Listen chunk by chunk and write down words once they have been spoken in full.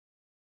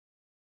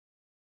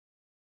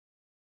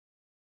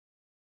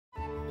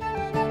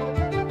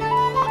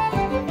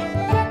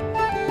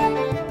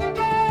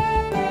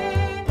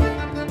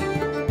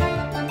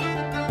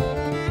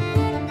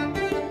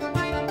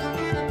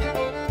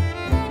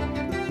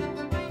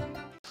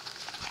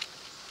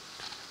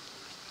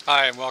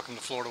Hi and welcome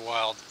to Florida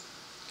Wild.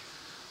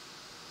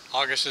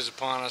 August is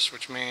upon us,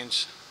 which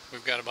means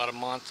we've got about a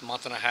month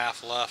and a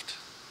half left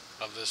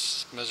of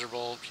this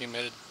miserable,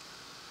 humid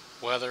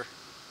weather,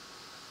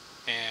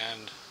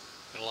 and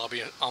it'll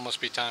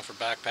almost be time for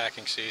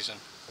backpacking season.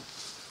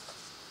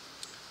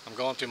 I'm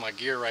going through my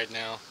gear right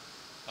now,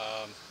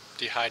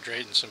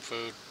 dehydrating some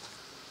food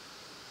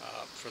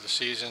for the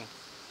season,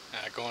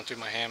 going through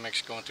my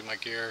hammocks, going through my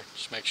gear,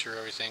 just make sure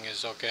everything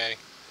is okay.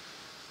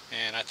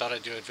 And I thought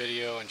I'd do a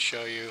video and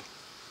show you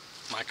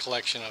my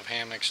collection of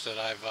hammocks that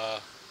I've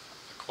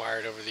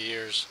acquired over the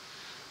years.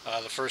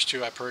 The first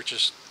two I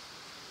purchased,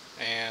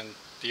 and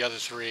the other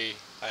three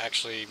I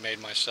actually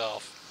made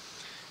myself.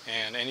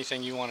 And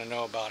anything you want to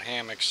know about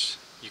hammocks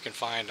you can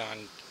find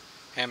on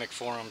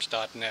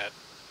hammockforums.net.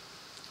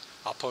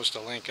 I'll post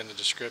a link in the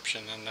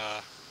description and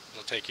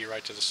it'll take you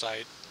right to the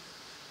site.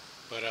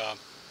 But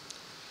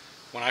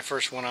when I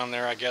first went on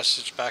there, I guess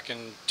it's back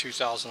in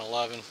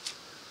 2011,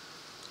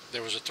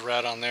 there was a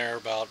thread on there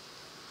about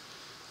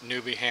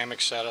newbie hammock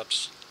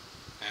setups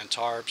and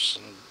tarps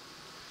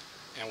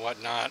and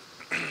whatnot.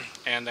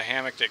 And the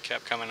hammock that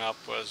kept coming up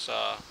was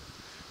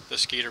the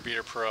Skeeter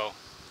Beater Pro,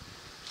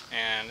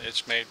 and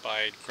it's made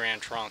by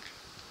Grand Trunk.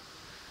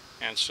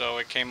 And so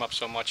it came up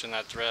so much in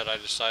that thread, I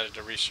decided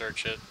to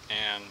research it,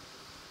 and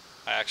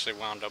I actually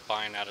wound up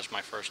buying that as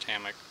my first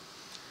hammock.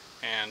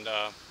 And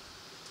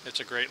it's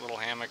a great little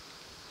hammock.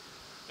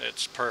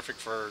 It's perfect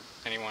for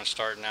anyone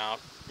starting out,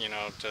 you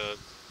know, to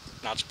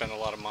not spend a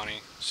lot of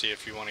money, see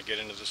if you want to get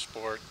into the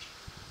sport.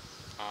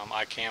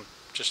 I camped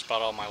just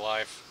about all my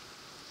life,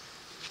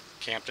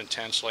 camped in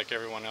tents like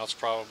everyone else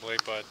probably,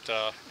 but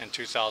in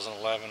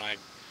 2011 I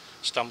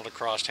stumbled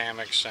across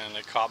hammocks and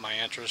it caught my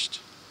interest,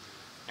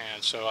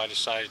 and so I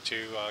decided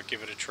to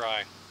give it a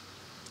try.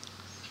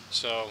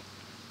 So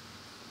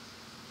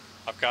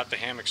I've got the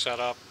hammock set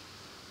up.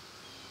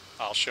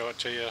 I'll show it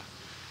to you.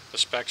 The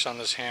specs on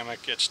this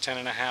hammock: it's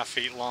 10.5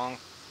 feet long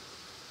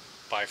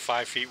by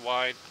 5 feet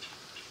wide,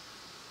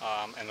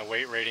 and the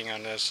weight rating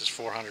on this is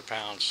 400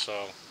 pounds.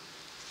 So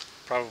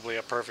probably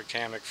a perfect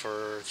hammock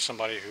for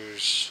somebody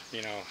who's,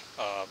 you know,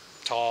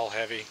 tall,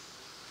 heavy.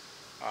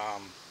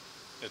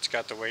 It's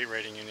got the weight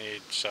rating you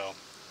need. So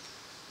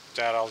with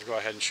that, I'll go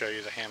ahead and show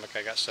you the hammock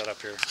I got set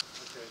up here.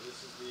 Okay,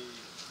 this is the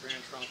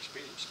Grand Trunk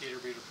Skeeter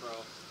Beater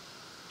Pro.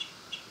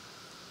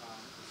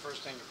 The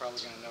first thing you're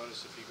probably going to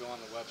notice if you go on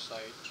the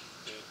website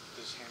that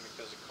this hammock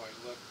doesn't quite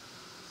look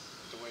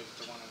the way that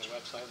the one on the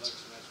website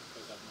looks, and that's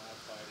because I've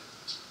modified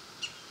it.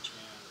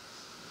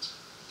 And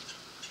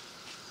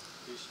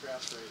these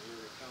straps right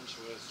here, it comes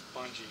with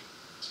bungee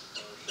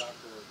or shock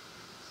cord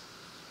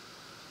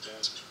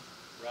that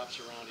wraps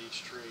around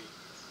each tree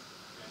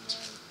and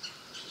then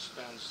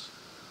suspends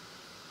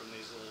from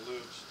these little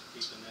loops to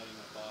keep the netting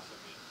up off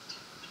of it.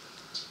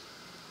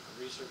 I'm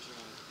researching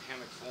on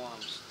hammock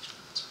forums.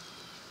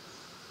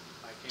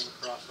 I came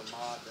across a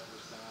mod that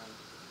was done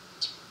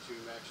to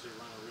actually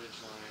run a ridge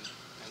line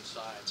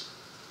inside,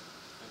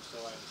 and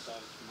so I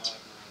decided to mod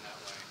mine that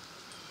way.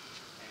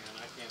 And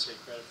I can't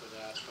take credit for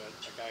that, but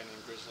a guy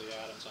named Grizzly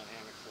Adams on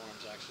Hammock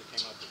Forums actually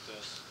came up with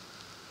this.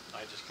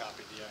 I just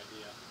copied the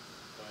idea,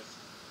 but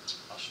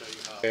I'll show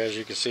you how. As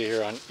you can see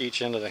here, on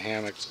each end of the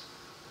hammock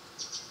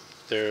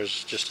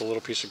there's just a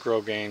little piece of grow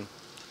game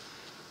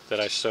that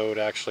I sewed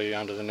actually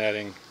onto the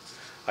netting.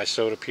 I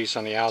sewed a piece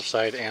on the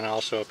outside and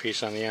also a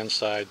piece on the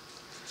inside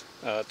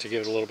to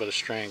give it a little bit of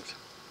strength.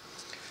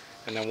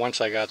 And then once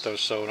I got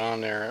those sewed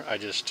on there, I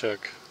just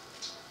took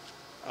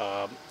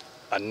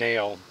a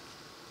nail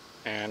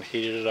and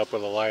heated it up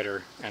with a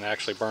lighter and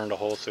actually burned a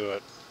hole through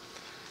it.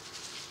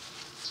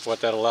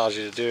 What that allows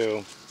you to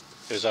do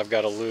is I've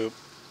got a loop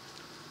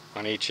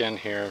on each end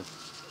here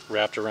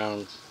wrapped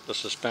around the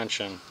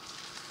suspension,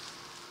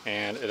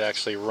 and it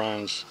actually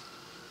runs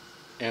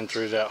in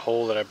through that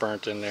hole that I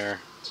burnt in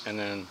there, and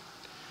then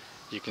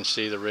you can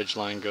see the ridge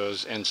line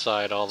goes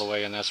inside all the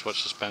way, and that's what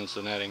suspends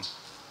the netting.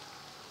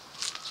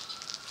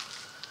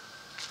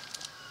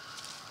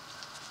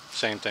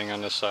 Same thing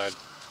on this side.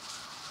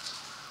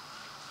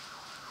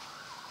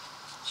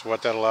 So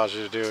what that allows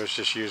you to do is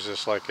just use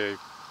this like a,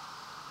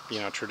 you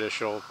know,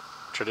 traditional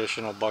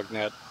bug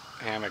net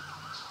hammock.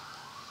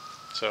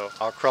 So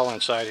I'll crawl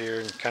inside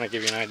here and kind of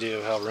give you an idea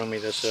of how roomy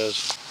this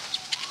is.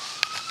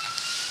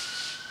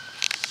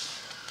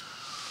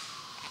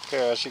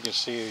 Okay, as you can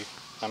see,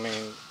 I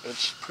mean,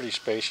 it's pretty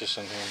spacious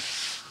in here.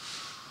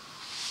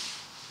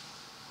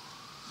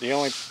 The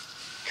only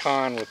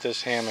con with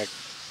this hammock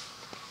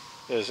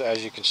is,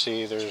 as you can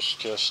see, there's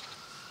just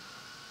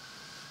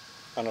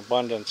an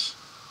abundance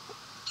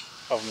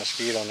of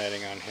mosquito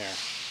netting on here.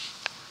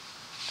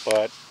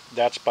 But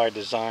that's by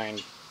design.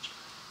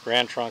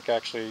 Grand Trunk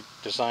actually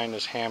designed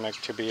this hammock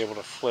to be able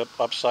to flip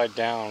upside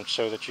down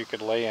so that you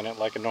could lay in it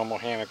like a normal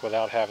hammock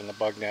without having the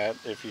bug net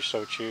if you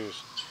so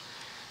choose.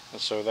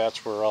 And so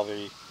that's where all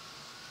the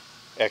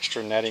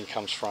extra netting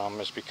comes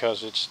from, is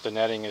because the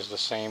netting is the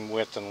same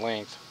width and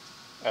length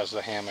as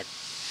the hammock.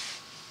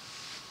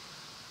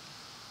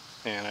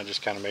 And I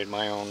just kind of made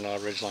my own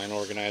ridgeline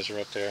organizer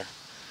up there.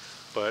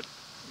 But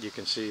you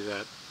can see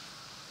that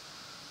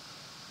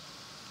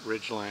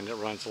ridge line that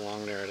runs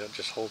along there that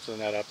just holds the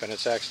net up, and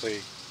it's actually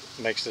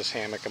makes this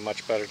hammock a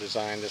much better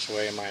design this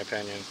way, in my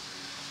opinion.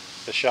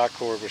 The shock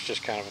cord was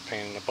just kind of a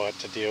pain in the butt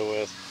to deal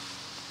with,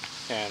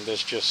 and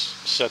this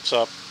just sets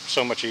up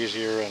so much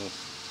easier, and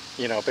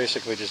you know,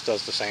 basically just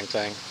does the same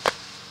thing.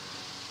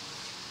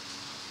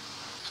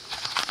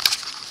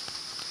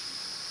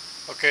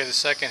 Okay, the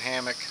second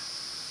hammock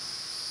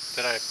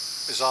that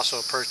is also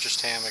a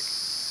purchased hammock,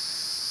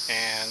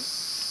 and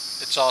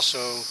it's also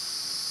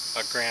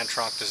a Grand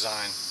Trunk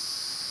design,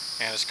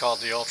 and it's called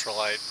the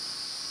Ultralight.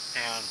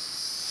 And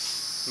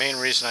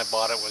main reason I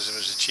bought it was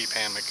a cheap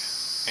hammock,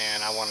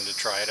 and I wanted to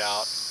try it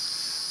out.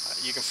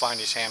 You can find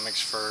these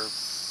hammocks for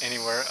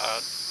anywhere,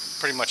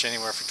 pretty much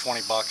anywhere for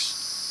 20 bucks.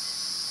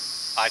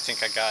 I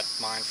think I got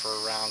mine for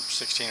around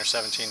 $16 or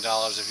 $17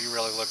 if you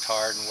really looked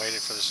hard and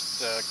waited for this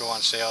to go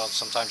on sale.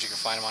 Sometimes you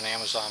can find them on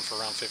Amazon for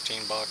around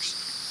 15 bucks.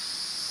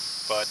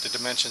 But the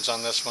dimensions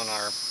on this one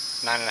are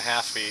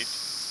 9.5 feet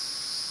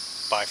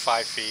by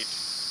 5 feet,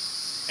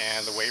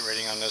 and the weight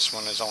rating on this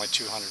one is only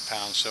 200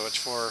 pounds. So it's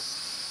for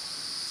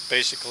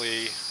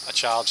basically a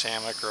child's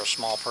hammock or a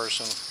small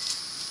person.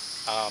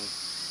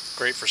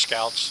 Great for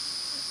scouts.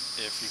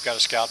 If you've got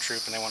a scout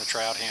troop and they want to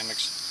try out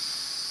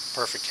hammocks,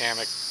 perfect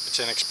hammock. It's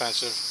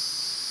inexpensive.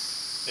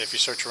 If you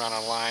search around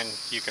online,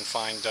 you can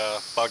find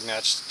bug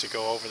nets to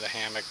go over the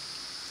hammock,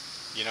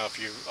 you know, if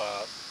you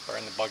are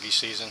in the buggy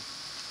season.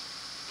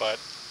 But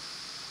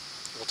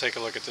we'll take a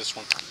look at this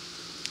one.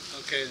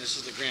 Okay, this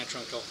is the Grand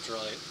Trunk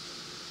Ultralight,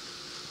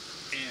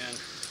 and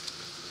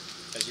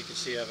as you can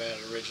see, I've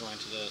added a ridge line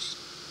to this.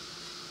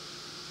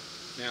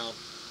 Now,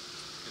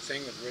 the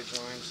thing with ridge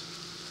lines,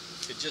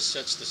 it just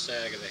sets the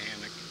sag of the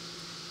hammock.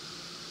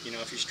 You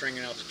know, if you're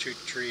stringing out the two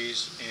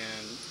trees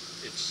and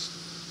it's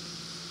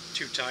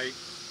too tight,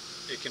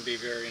 it can be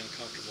very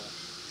uncomfortable.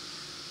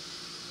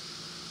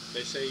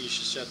 They say you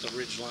should set the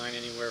ridge line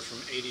anywhere from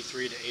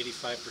 83 to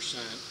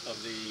 85% of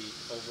the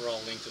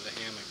overall length of the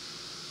hammock.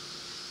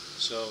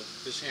 So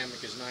this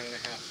hammock is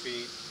 9.5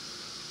 feet,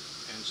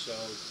 and so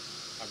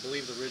I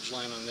believe the ridge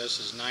line on this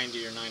is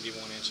 90 or 91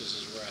 inches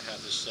is where I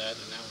had this set,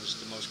 and that was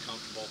the most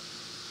comfortable.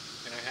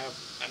 And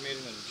I made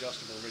an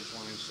adjustable ridge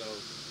line, so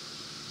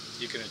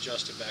you can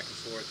adjust it back and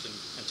forth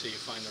until you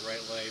find the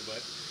right lay. But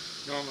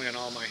normally on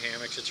all my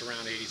hammocks, it's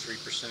around 83%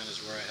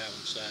 is where I have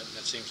them set, and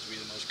that seems to be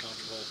the most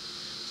comfortable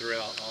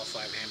throughout all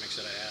 5 hammocks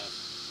that I have.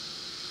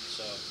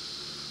 So,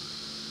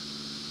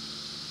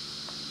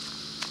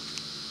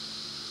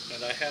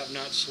 and I have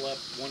not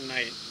slept one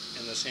night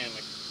in this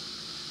hammock.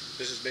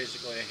 This is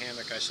basically a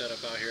hammock I set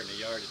up out here in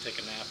the yard to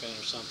take a nap in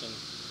or something.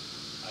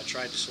 I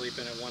tried to sleep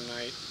in it one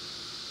night,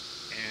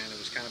 and it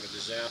was kind of a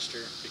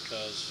disaster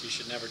because you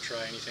should never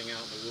try anything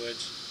out in the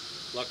woods.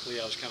 Luckily,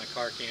 I was kind of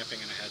car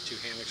camping and I had 2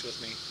 hammocks with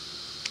me,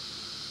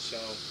 so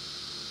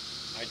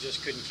I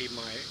just couldn't keep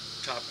my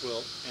top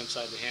quilt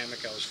inside the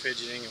hammock. I was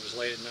fidgeting. It was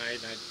late at night,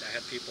 and I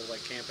had people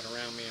like camping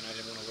around me, and I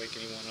didn't want to wake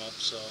anyone up,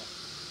 so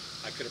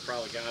I could have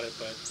probably got it.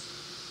 But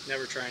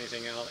never try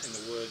anything out in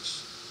the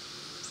woods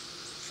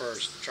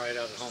first. Try it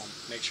out at home.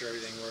 Make sure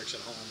everything works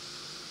at home,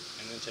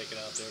 and then take it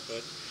out there.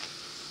 But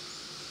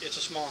it's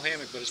a small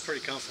hammock, but it's pretty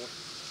comfortable.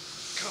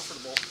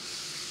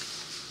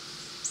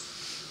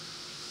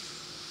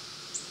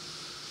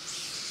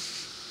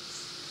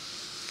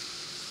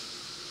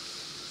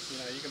 You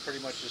know, you can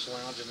pretty much just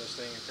lounge in this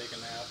thing and take a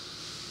nap.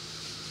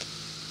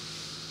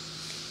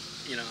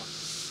 You know,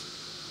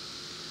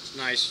 it's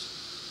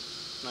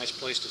nice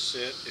place to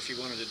sit. If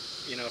you wanted to,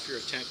 you know, if you're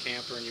a tent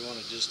camper and you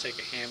want to just take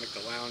a hammock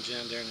to lounge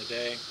in during the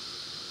day,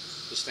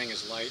 this thing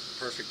is light,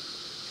 perfect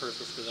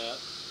for that.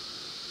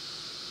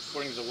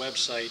 According to the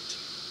website,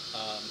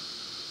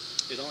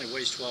 it only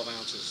weighs 12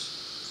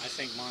 ounces. I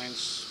think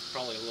mine's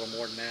probably a little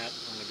more than that,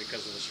 only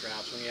because of the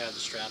straps. When you add the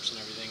straps and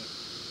everything,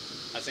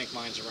 I think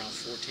mine's around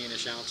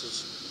 14-ish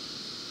ounces.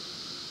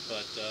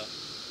 But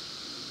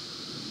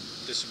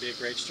this would be a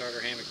great starter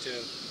hammock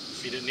too.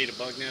 If you didn't need a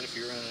bug net, if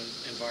you're in an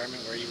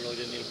environment where you really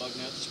didn't need a bug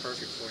net, it's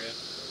perfect for you.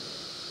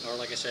 Or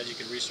like I said, you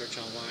could research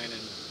online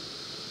and,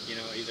 you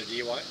know, either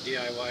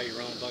DIY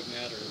your own bug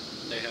net, or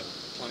they have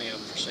plenty of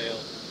them for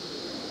sale.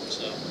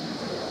 So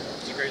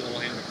it's a great little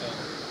hammock though.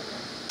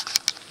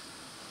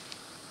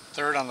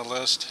 Third on the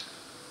list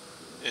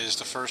is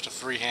the first of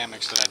 3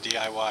 hammocks that I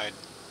DIY'd.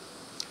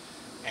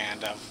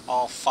 And of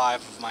all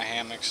 5 of my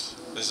hammocks,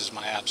 this is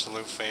my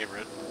absolute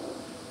favorite.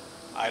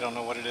 I don't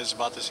know what it is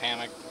about this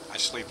hammock. I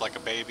sleep like a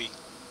baby.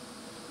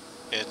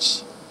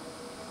 It's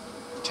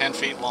 10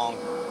 feet long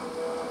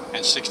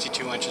and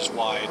 62 inches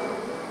wide.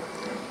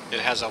 It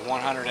has a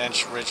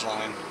 100-inch ridge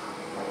line,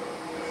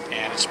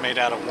 and it's made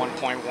out of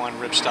 1.1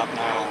 ripstop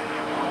nylon.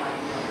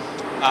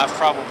 I've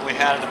probably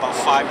had it about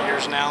 5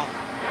 years now,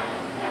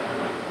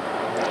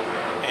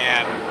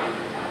 and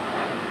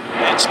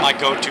it's my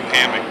go-to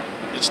hammock.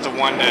 It's the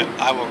one that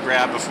I will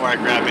grab before I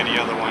grab any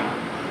other one.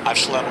 I've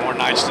slept more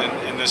nights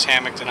in this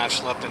hammock than I've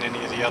slept in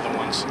any of the other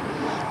ones.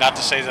 Not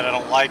to say that I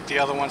don't like the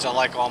other ones. I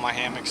like all my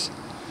hammocks,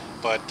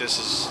 but this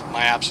is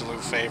my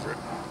absolute favorite.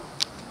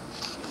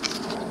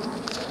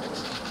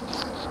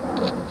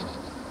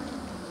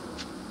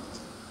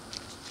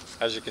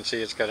 As you can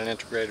see, it's got an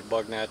integrated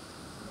bug net.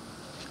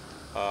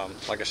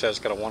 Like I said, it's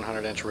got a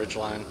 100-inch ridge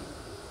line.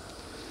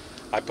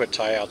 I put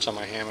tie outs on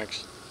my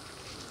hammocks.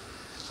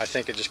 I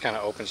think it just kind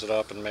of opens it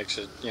up and makes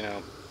it, you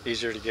know,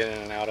 easier to get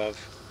in and out of.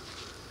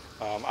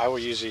 I will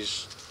use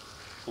these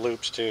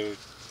loops too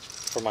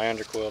for my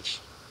underquilts.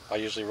 I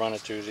usually run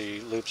it through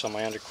the loops on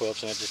my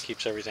underquilts, and it just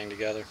keeps everything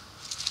together.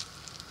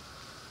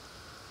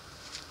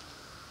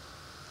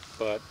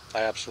 But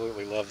I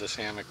absolutely love this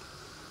hammock.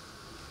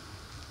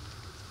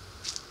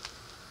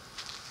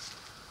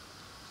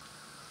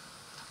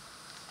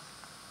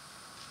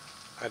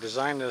 I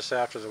designed this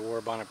after the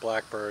Warbonnet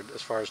Blackbird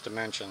as far as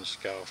dimensions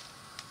go.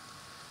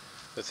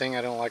 The thing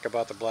I don't like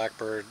about the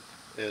Blackbird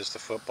is the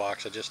foot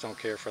box. I just don't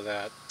care for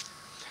that.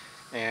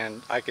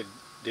 And I could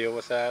deal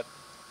with that.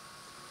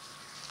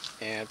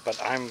 But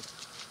I'm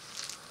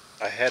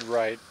a head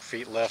right,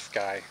 feet left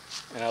guy.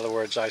 In other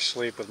words, I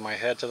sleep with my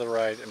head to the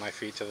right and my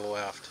feet to the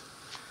left.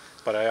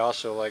 But I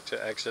also like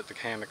to exit the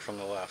hammock from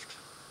the left.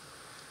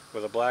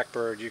 With a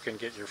Blackbird, you can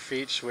get your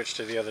feet switched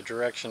to the other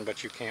direction,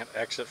 but you can't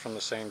exit from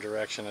the same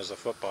direction as the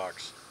foot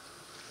box.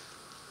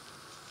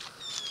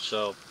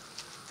 So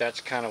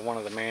that's kind of one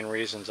of the main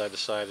reasons I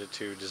decided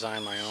to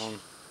design my own.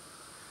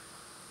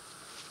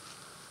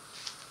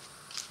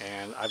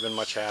 And I've been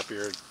much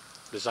happier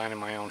designing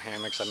my own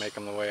hammocks. I make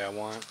them the way I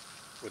want,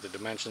 with the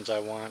dimensions I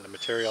want, the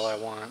material I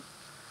want,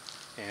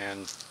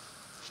 and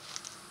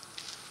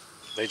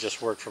they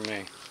just work for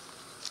me.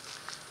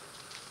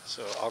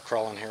 So I'll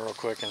crawl in here real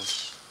quick and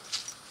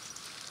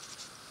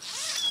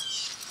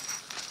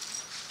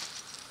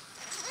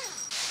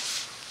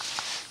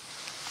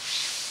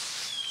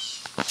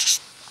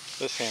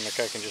this hammock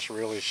I can just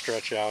really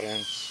stretch out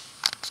in.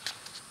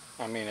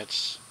 I mean,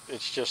 it's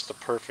just the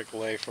perfect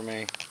lay for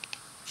me.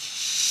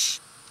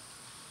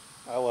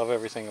 I love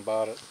everything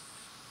about it.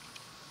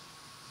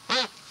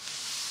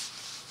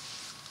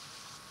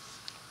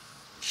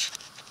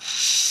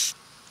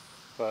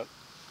 But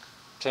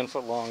 10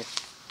 foot long.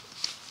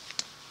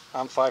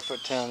 I'm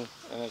 5'10",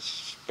 and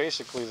it's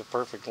basically the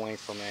perfect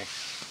length for me.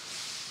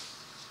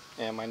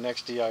 And my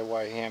next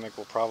DIY hammock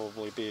will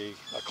probably be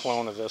a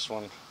clone of this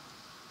one,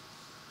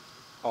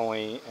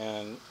 only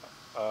in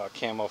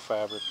camo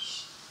fabric.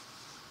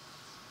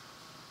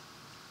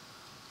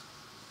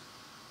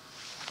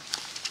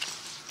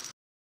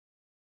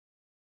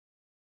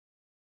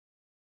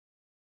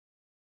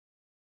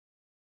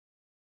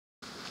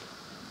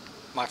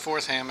 My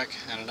fourth hammock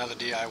and another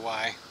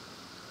DIY,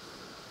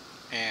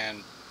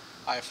 and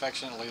I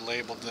affectionately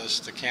labeled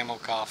this the Camo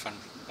Coffin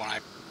when I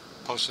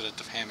posted it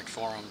to hammock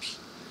forums,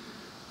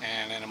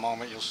 and in a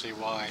moment you'll see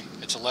why.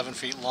 It's 11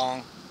 feet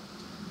long,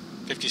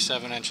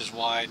 57 inches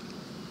wide,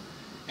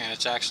 and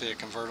it's actually a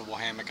convertible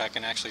hammock. I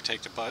can actually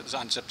take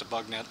unzip the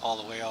bug net all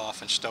the way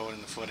off and stow it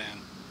in the foot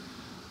end.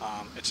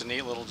 It's a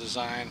neat little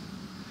design.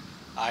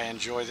 I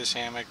enjoy this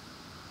hammock.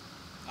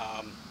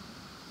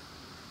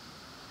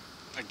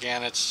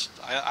 Again,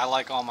 I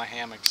like all my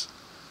hammocks,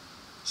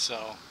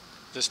 so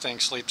this thing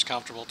sleeps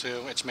comfortable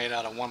too. It's made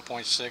out of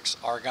 1.6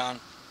 argon.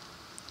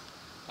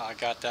 I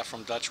got that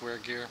from Dutch Wear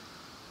Gear.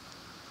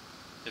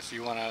 If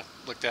you want to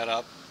look that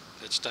up,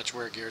 it's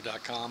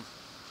dutchweargear.com,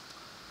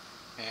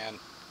 and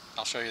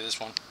I'll show you this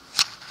one.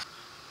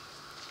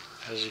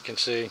 As you can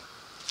see,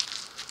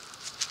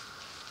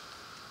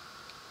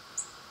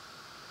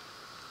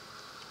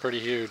 pretty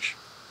huge.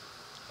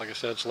 Like I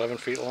said, it's 11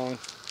 feet long,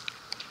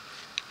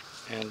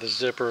 and the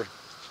zipper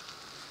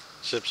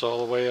zips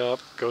all the way up,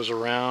 goes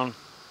around,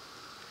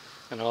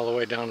 and all the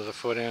way down to the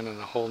foot end, and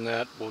the whole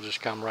net will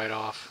just come right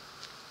off.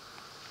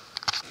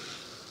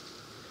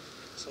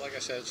 So like I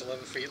said, it's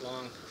 11 feet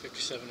long,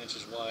 57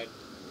 inches wide.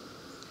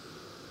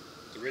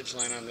 The ridge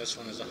line on this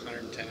one is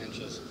 110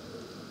 inches,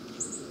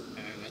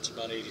 and that's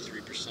about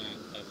 83%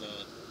 of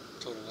the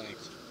total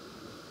length.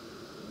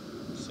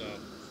 So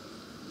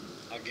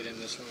I'll get in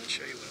this one and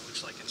show you what it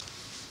looks like.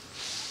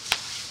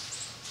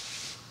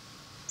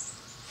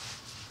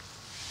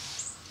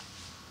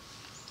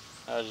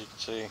 As you can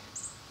see,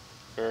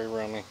 very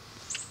roomy.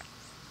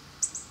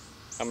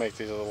 I make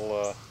these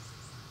little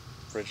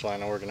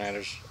ridgeline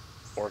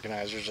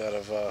organizers out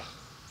of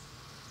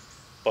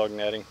bug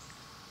netting,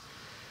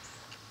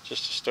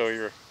 just to stow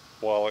your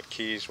wallet,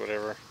 keys,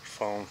 whatever,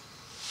 phone.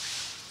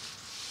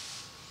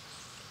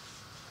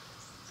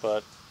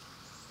 But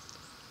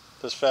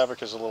this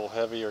fabric is a little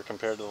heavier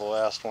compared to the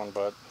last one,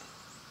 but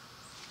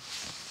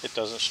it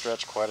doesn't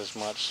stretch quite as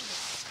much.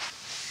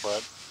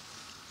 But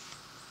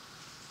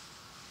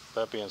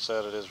that being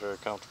said, it is very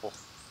comfortable.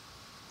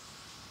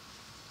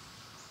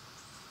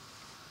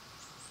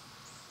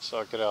 So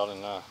I'll get out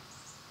and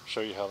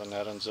show you how the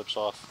net unzips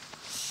off.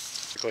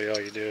 Basically all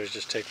you do is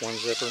just take one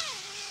zipper,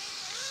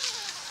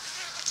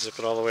 zip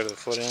it all the way to the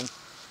foot end,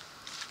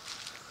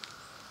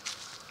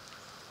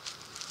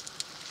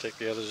 take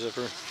the other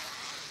zipper,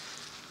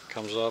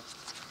 comes up,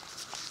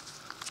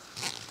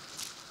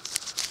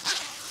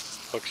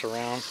 hooks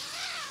around.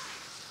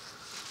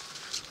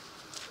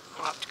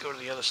 I'll have to go to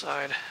the other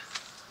side.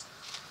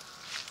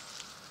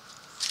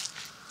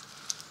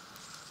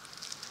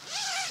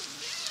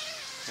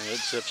 and it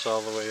zips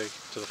all the way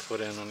to the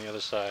foot end on the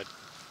other side.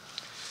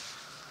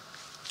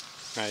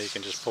 Now you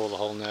can just pull the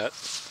whole net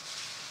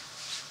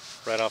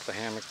right off the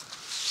hammock.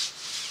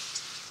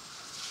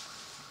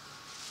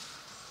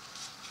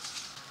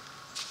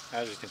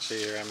 As you can see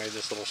here, I made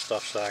this little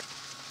stuff sack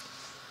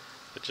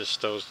that just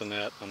stows the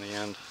net on the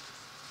end.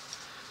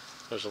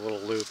 There's a little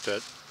loop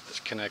that is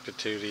connected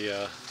to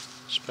the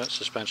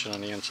suspension on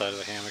the inside of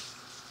the hammock,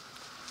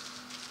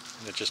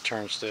 and it just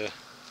turns the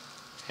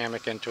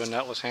hammock into a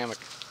netless hammock.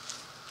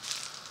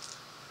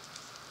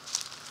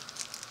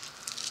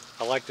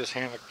 I like this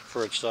hammock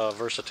for its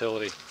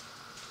versatility.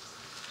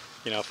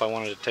 You know, if I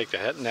wanted to take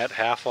the net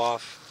half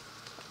off,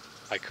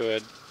 I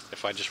could.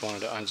 If I just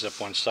wanted to unzip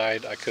one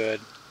side, I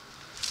could.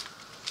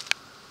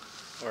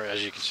 Or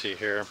as you can see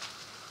here,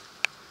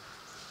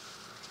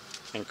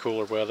 in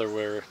cooler weather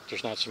where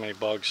there's not so many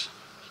bugs,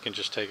 you can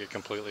just take it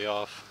completely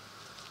off.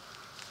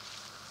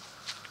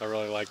 I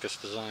really like this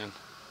design.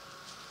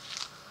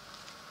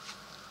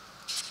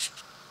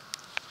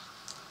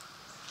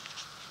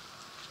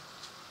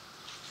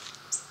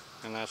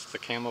 And that's the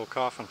camo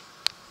coffin.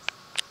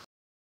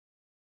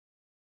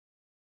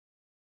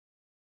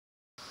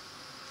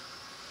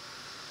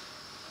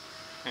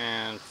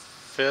 And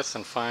fifth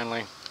and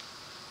finally,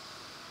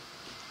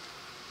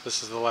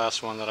 this is the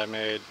last one that I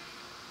made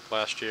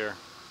last year.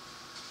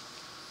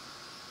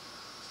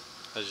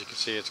 As you can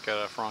see, it's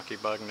got a Franke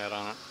bug net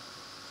on it.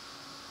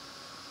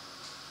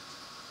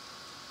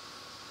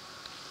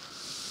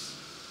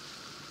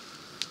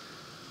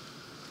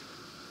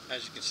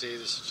 As you can see,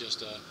 this is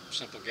just a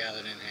simple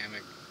gathered in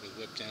hammock with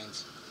whipped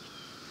ends.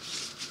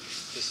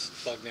 This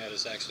bug net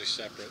is actually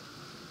separate.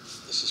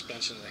 The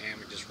suspension of the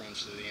hammock just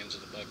runs through the ends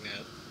of the bug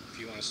net. If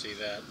you want to see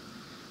that,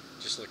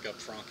 just look up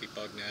Franke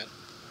bug net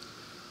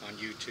on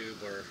YouTube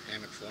or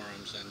hammock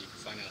forums and you can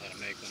find out how to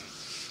make one.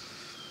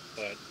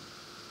 But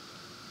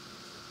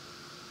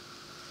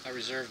I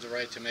reserve the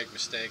right to make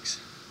mistakes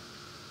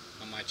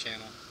on my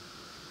channel,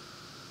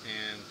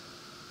 and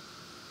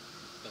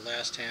the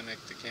last hammock,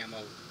 the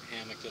camo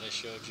hammock that I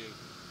showed you,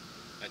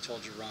 I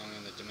told you wrong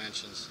on the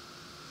dimensions.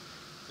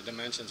 The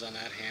dimensions on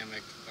that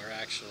hammock are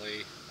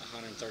actually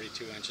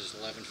 132 inches,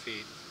 11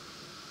 feet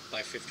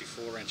by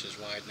 54 inches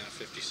wide, not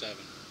 57.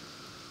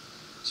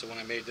 So when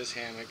I made this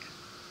hammock,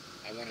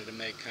 I wanted to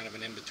make kind of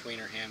an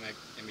in-betweener hammock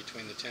in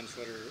between the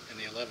 10-footer and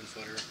the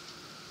 11-footer,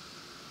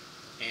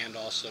 and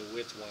also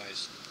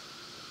width-wise.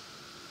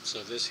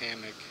 So this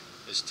hammock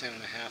is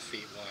 10.5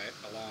 feet wide,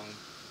 long,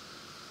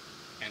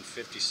 and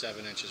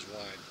 57 inches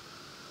wide.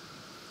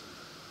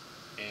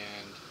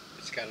 And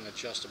it's got an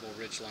adjustable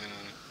ridge line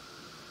on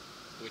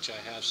it, which I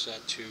have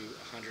set to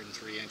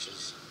 103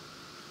 inches.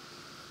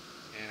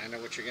 And I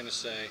know what you're going to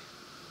say.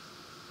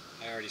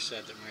 I already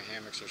said that my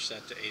hammocks are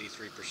set to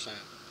 83%.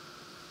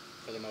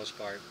 For the most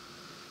part.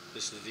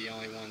 This is the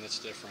only one that's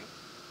different.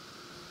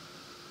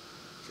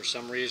 For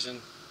some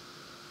reason,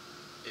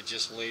 it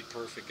just laid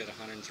perfect at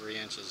 103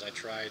 inches. I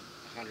tried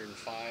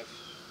 105,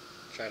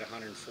 tried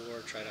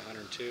 104, tried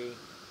 102.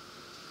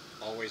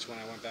 Always when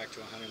I went back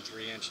to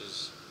 103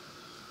 inches,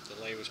 the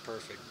lay was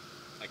perfect.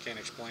 I can't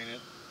explain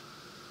it.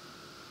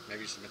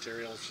 Maybe it's the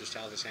material, it's just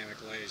how this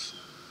hammock lays.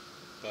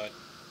 But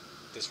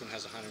this one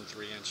has a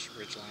 103-inch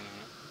ridge line on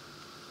it.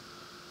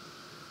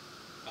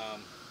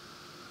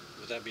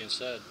 With that being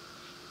said,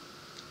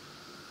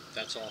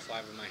 that's all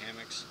 5 of my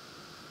hammocks.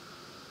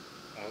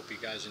 I hope you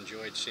guys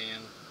enjoyed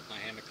seeing my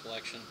hammock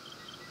collection.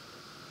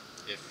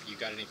 If you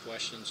got any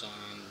questions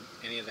on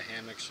any of the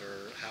hammocks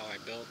or how I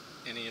built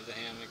any of the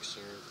hammocks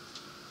or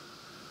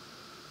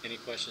any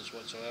questions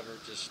whatsoever,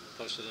 just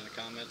post it in the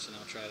comments and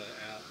I'll try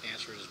to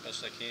answer it as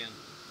best I can.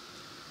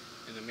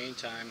 In the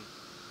meantime,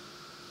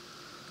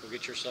 go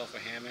get yourself a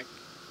hammock,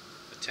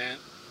 a tent,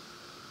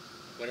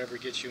 whatever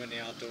gets you in the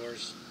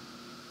outdoors,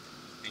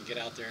 and get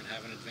out there and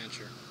have an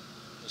adventure.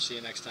 We'll see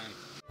you next time.